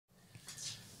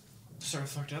start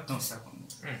with fucked up? Don't step on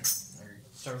it. Alright.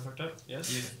 Start with fucked up?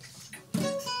 Yes? Yeah.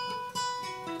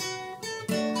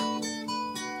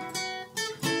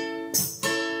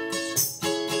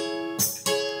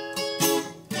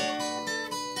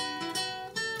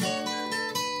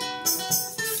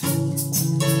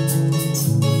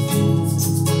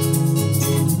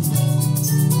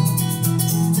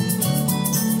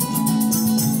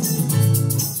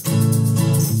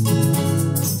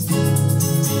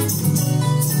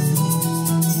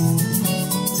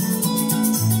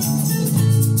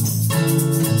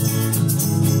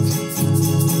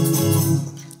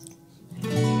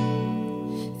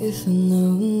 If I'd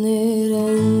known it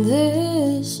end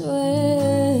this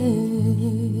way,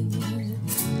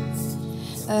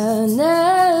 I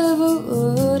never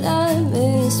would I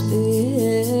misbehave.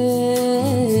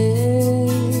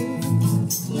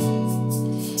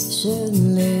 Should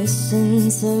listen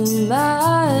to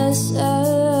myself,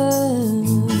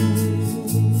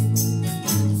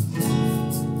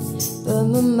 but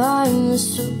my mind was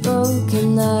so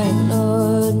broken I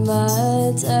ignored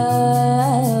my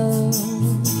doubt.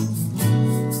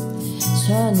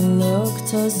 Trying to look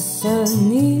towards the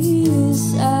sunny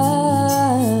side,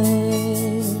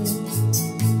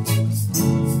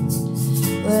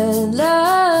 where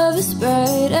love is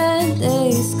bright and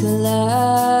days collide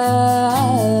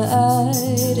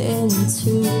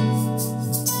into a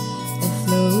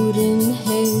floating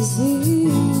hazy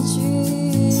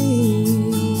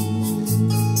dream.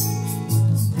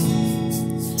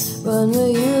 One where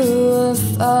you were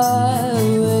far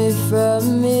away from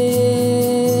me.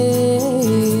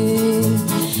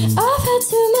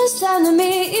 Time to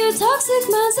meet you, toxic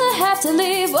minds I have to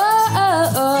leave.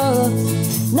 Whoa,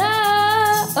 no.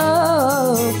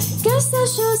 Guess that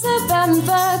shows up I'm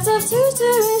fucked up. Too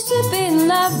deranged to be in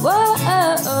love. Whoa,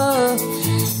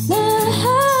 no.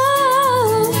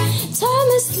 Time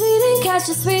is fleeting, catch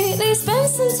you sweetly. Spend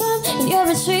some time in your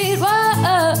retreat.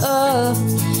 Whoa,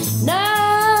 no.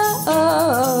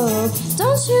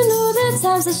 Don't you know that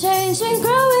times are changing?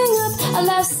 Growing up, a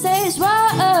life stage.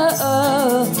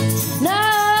 Whoa, no.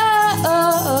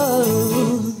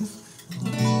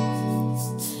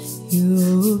 You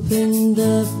opened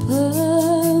up a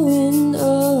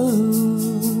window.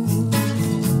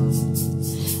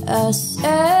 I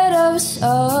said I was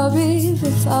sorry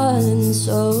for falling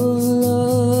so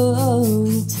low,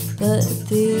 but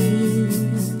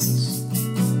these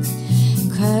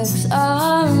cracks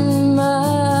are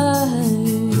mine.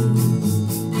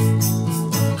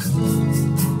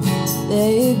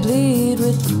 They bleed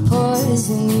with the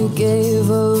poison you gave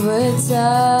over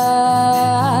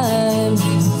time.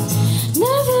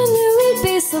 Never knew we'd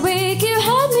be so weak. You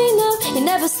had me now, you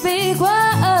never speak.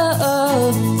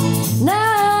 Whoa, no.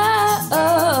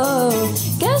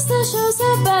 Guess that shows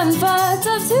up I'm fucked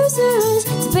up. Too soon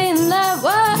to be in love.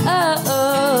 Whoa,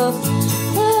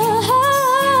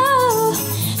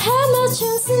 had no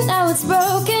chance and now it's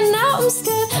broken. Now I'm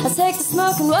scared, I'll take the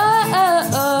smoke and whoa,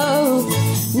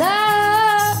 no.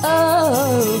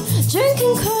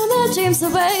 Drinking cold, my dreams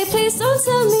away. Please don't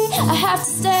tell me I have to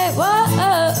stay.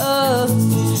 Whoa,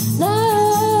 no.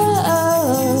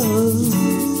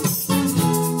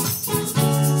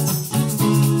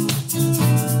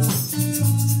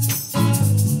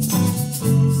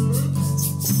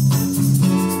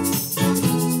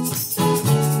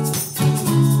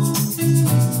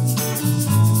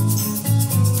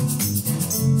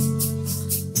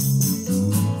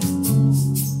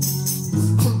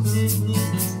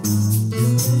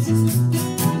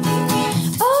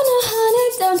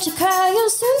 Don't you cry, you'll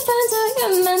soon find out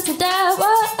you're meant to die.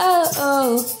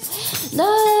 Whoa, no.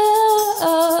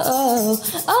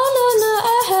 Oh no, I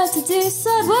had to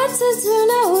decide what to do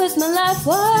now with my life.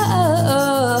 Whoa,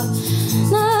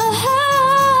 no.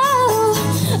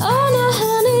 Oh no,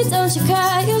 honey, don't you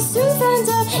cry, you'll soon find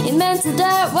out you're meant to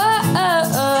die.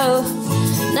 Whoa,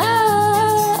 no.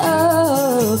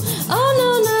 Oh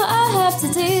no, I have to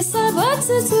decide what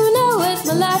to do now with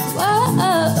my life. Whoa,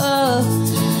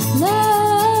 no.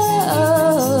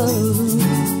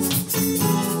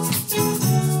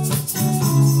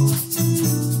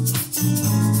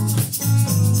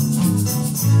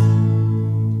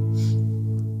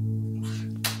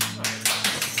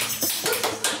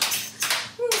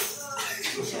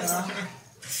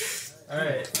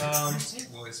 Alright,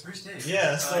 First day.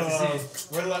 yeah, so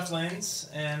we're the Left Lanes,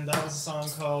 and that was a song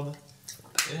called,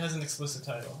 it has an explicit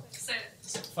title.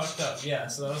 Fucked Up, yeah,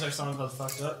 so that was our song called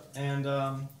Fucked Up, and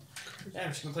yeah, I'm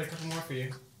just gonna play a couple more for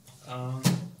you. Yeah,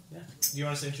 do you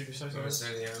want us to introduce ourselves?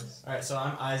 Alright, so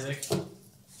I'm Isaac.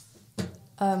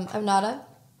 I'm Nata.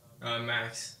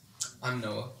 Max. I'm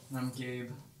Noah. I'm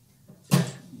Gabe.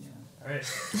 Alright.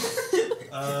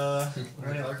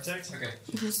 Millennial Architect? Okay.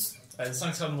 Alright, this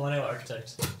song's called Millennial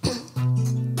Architect.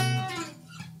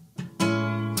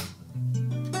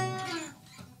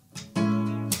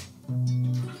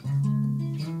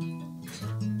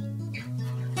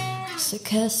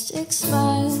 Sarcastic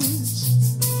smiles,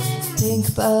 pink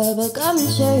bubblegum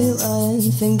and cherry wine,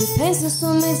 finger paints and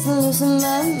so makes me lose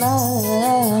my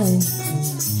mind.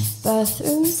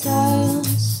 Bathroom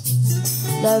tiles,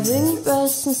 loving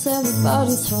breasts and several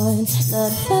bodies fine.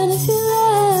 Not a fan if you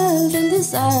love and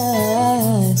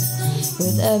desire,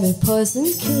 with every poison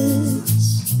kiss.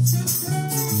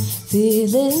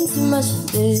 Feeling too much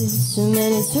of this, too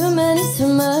many, too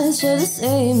much of the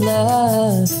same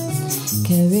love.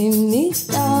 Carry me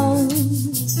down.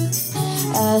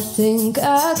 I think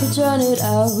I could drown it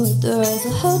out. The rest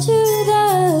will hold you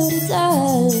without a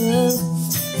doubt.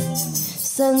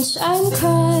 Sunshine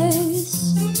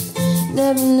cries,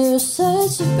 never knew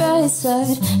such a bright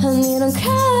side. Honey, don't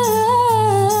cry.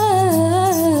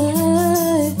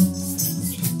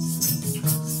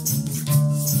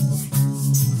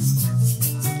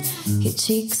 Your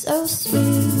cheeks so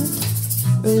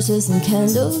sweet, roses and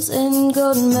candles and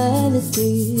golden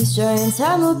melodies. Drawing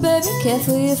time, oh baby,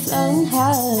 careful, you're flying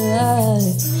high.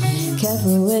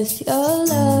 Careful with your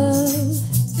love,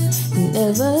 you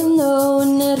never know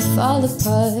when it'll fall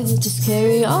apart. Just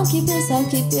carry on, keep it tight,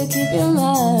 keep your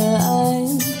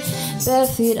mind. Bare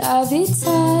feet, I'll be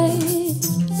tight.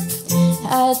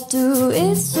 I do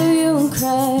it so you won't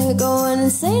cry. Going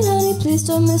insane, honey, please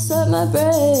don't mess up my brain.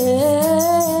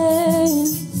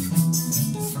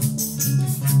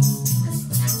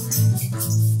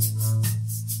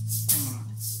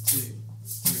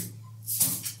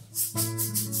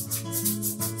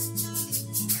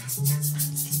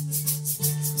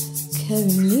 Carry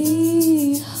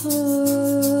me home.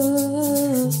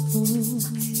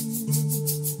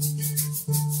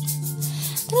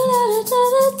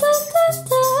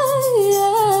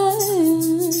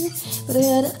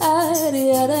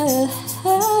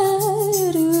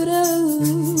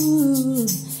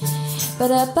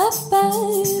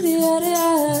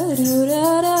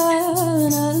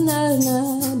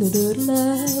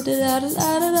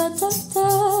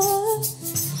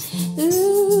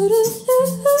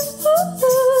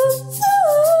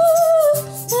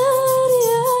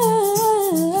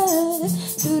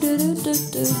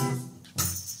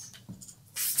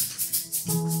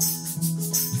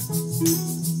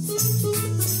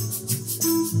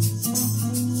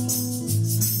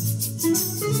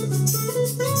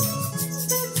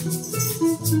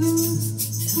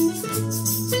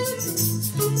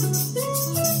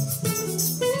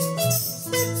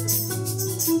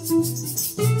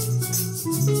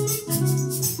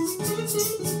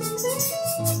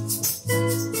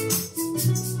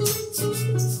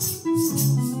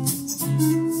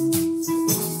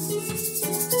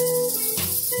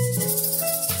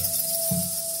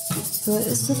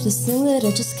 It's of this thing that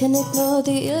I just can't ignore.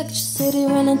 The electricity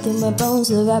running through my bones,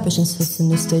 the vibrations fixing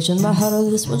the stage in my heart. All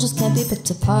this world just can't be picked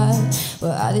apart.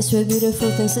 Where are these real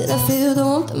beautiful things that I feel? The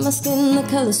warmth of my skin, the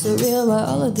colors so real. Where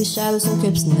all of these shadows and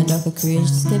crypts in the darker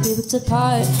creations can't be picked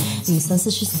apart. In the sense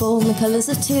that she's bold, the colors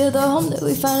of tear, the home that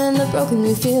we find in the broken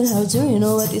we feel. How do you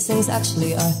know what these things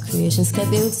actually are? Creations can't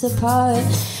be picked apart.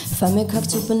 Find me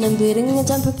cocked open and bleeding, a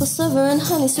damn purple silver and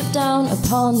honey swoop down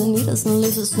upon the needles and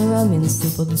leaves that surround me. And the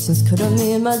simple distance could on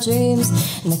me in my dreams,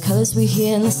 and the colors we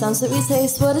hear and the sounds that we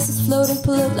taste. What is this floating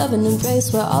pull of love and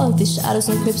embrace? Where all of these shadows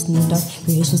and crypts in the dark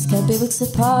creations can't be looked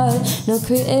apart. No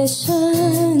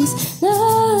creations,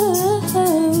 no.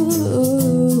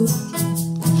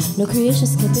 No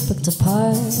creations can't be picked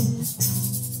apart.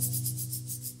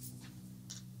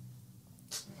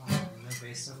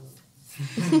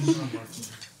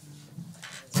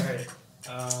 Alright.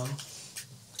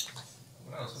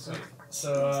 What else? What's up?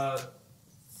 So, I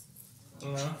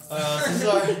don't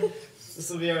know. This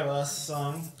will be our last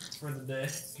song for the day.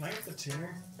 Can I get the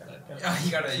tuner? Yeah,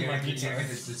 you gotta my get guitar.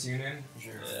 the tune in for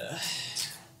sure. Yeah.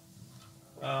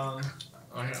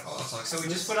 So we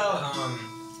just put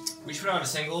out a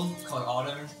single called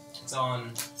Autumn. It's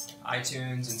on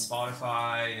iTunes and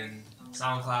Spotify and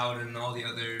SoundCloud and all the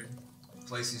other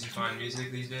places you find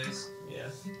music these days. Yeah.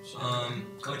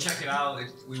 Go check it out.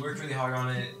 We worked really hard on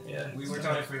it. Yeah. We worked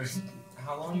on it for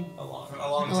how long? A long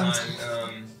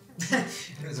time.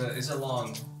 It's a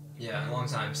long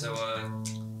time. So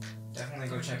definitely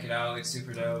go check it out. It's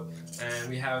super dope. And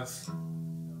we have,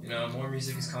 more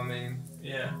music is coming.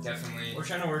 Yeah. Definitely. We're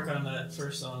trying to work on that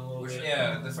first song a little bit.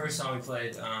 Yeah, the first song we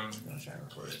played. We're gonna try and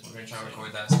record it. We're gonna try and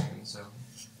record that soon. So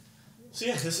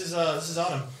yeah, this is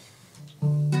Autumn.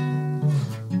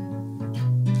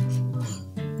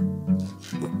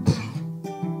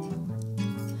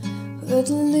 where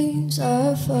the leaves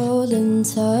are falling,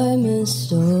 time is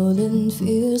stolen.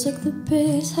 Feels like the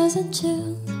breeze hasn't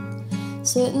chilled.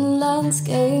 Certain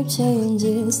landscape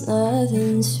changes,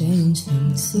 nothing strange.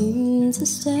 Things seem to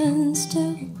stand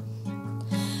still.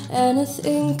 And I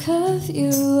think of you,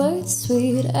 it's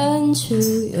sweet and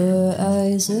true. Your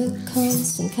eyes a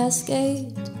constant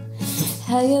cascade.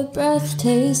 How your breath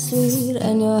tastes sweet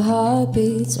and your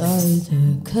heartbeats are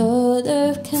the color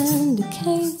of candy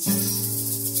canes.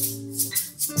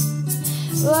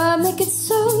 Why make it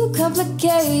so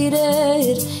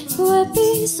complicated? Why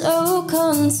be so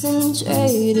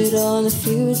concentrated on the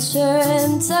future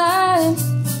and time?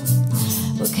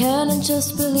 Or can I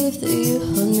just believe that you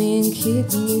hold me and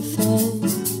keep me fine?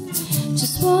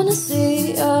 Just wanna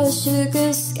see your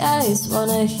sugar skies,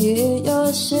 wanna hear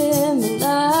your shimmer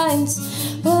lines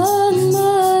one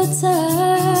more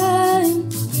time.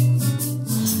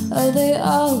 Or they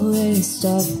always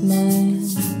stop mine?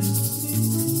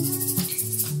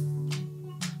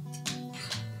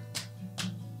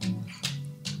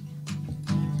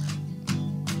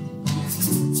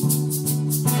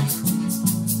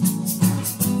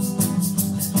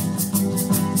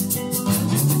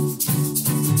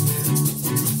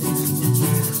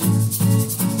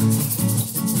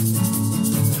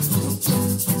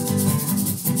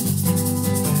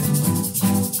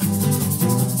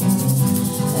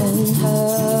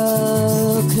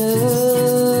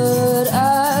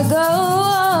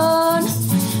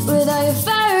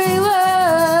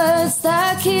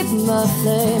 My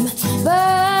flame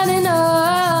burning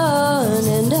on,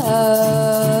 and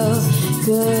how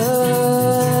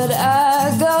could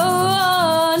I go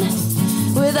on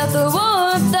without the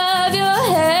warmth of your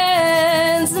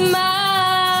hands in mine?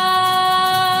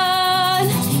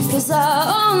 'Cause I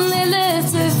only live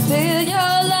to feel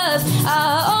your love, I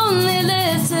only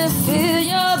live to feel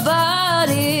your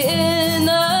body in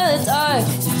the dark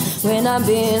when I'm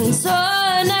being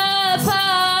torn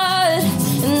apart,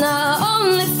 and I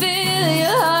only feel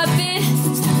your heartbeat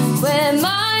where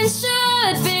mine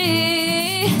should be.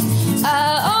 I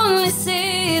only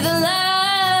see the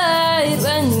light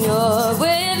when you're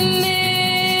with me.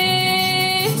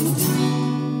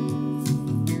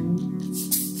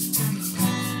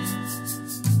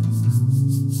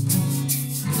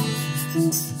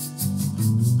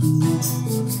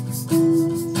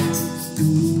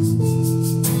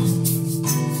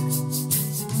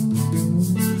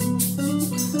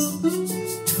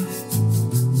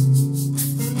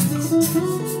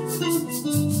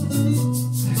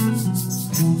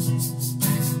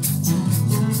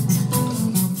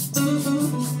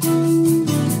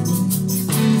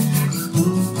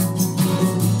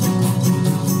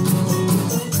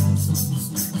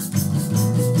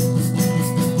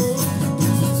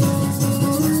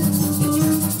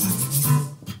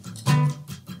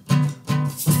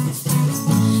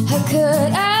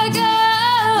 Could I go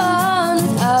on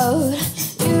without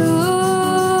you?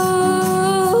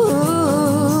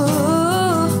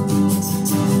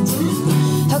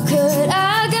 How could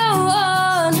I go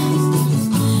on?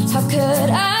 How could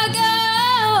I go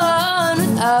on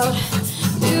without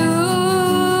you?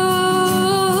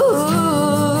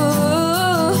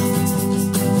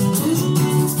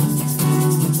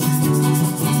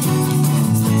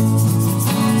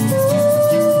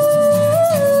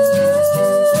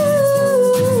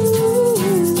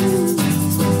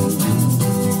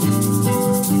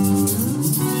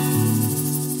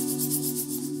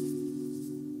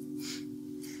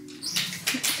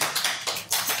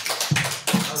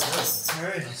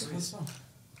 Alright, that's fun.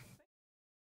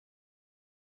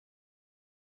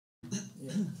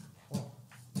 Yeah. Oh.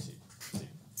 See.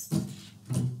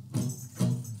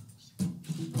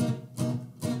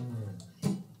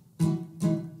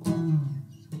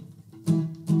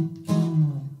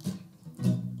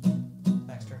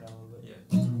 Max, turn down a little bit. Yeah.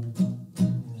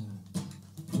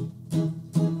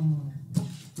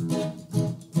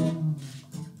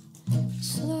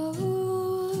 Slow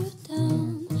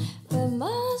down, we're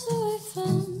miles away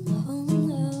from home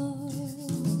now.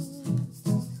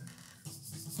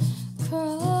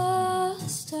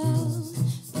 Crossed out,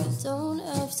 you don't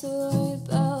have to worry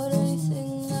about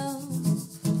anything now.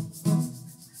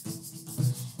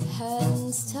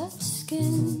 Hands touch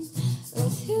skin,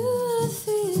 with you I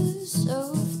feel so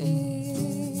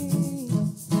free.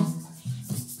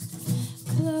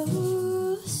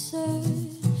 Closer,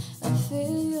 I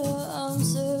feel your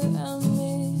arms around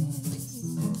me.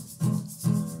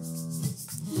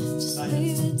 Just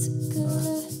leave it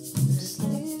together. Just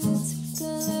leave it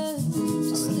together.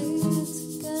 Just leave it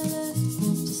together.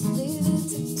 Just leave it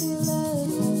together.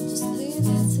 Just leave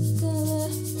it together.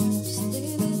 Just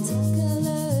leave it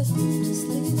together. Just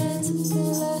leave it together.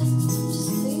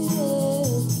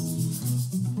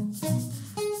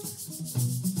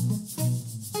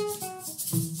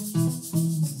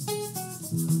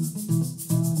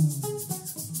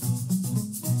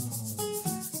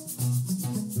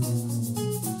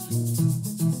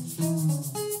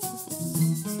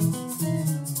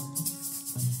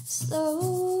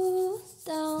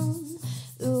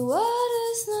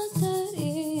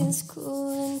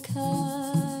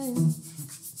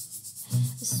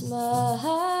 smile.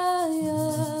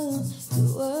 The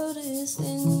world is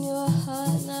in your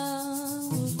heart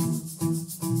now.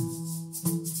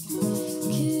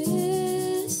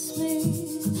 Kiss me.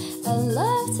 I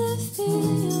love to feel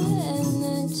your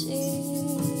energy.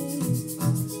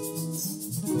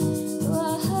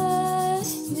 Why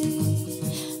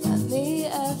me,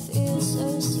 I feel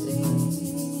so sweet.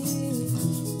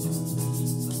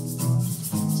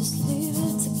 Just leave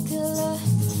it to color.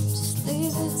 Just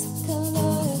leave it to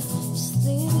color. Just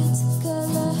leave it to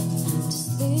color. Just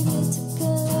leave it to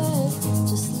color.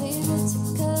 Just leave it to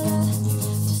color.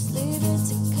 Just leave it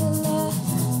to color.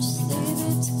 Just leave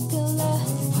it to color.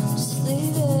 Just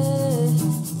leave it.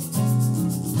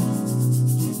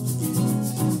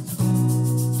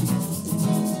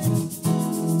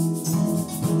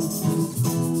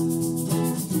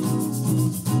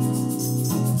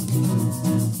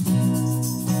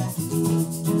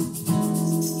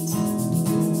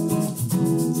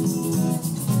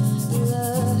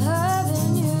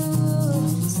 Loving you,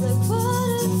 it's like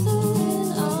water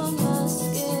flowing on my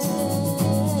skin.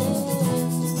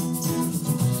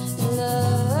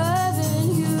 Loving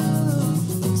you,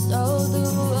 extol the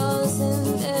walls and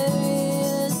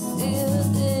various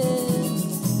buildings.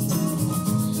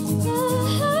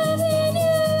 Loving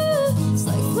you, it's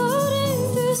like floating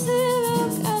through zero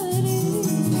gravity.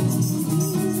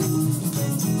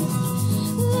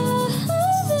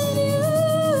 Loving you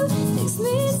takes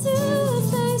me to a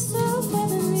place so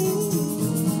heavenly.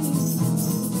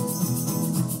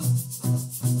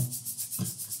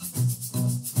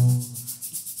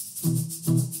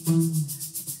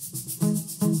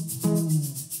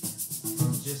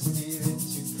 Just leave it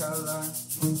to color.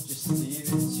 Just leave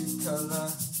it to color.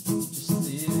 Just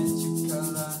leave it to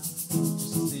color.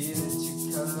 Just leave it to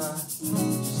color.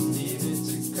 Just leave it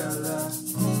to color.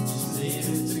 Just leave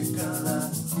it to color.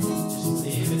 Just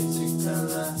leave it to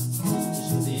color.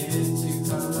 Just leave it to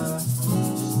color. Just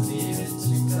leave it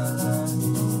to color.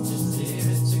 Just leave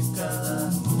it to color.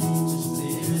 Just leave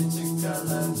it to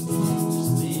color.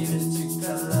 Just leave it to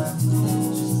color.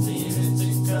 Just leave it to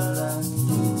color.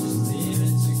 Just leave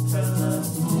it to color.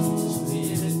 Just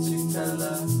leave it to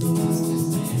color. Just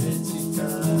leave it to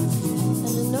color.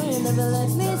 And I know you never let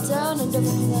me down. And don't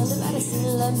behind the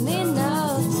medicine, let me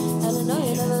know. And I know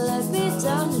you never let me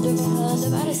down. And don't behind the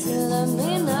medicine, let me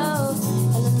know.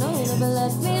 And I know you never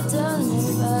let me down. And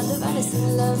behind the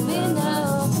medicine, let me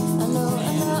know. I know,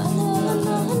 I know, I know, I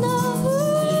know, I know.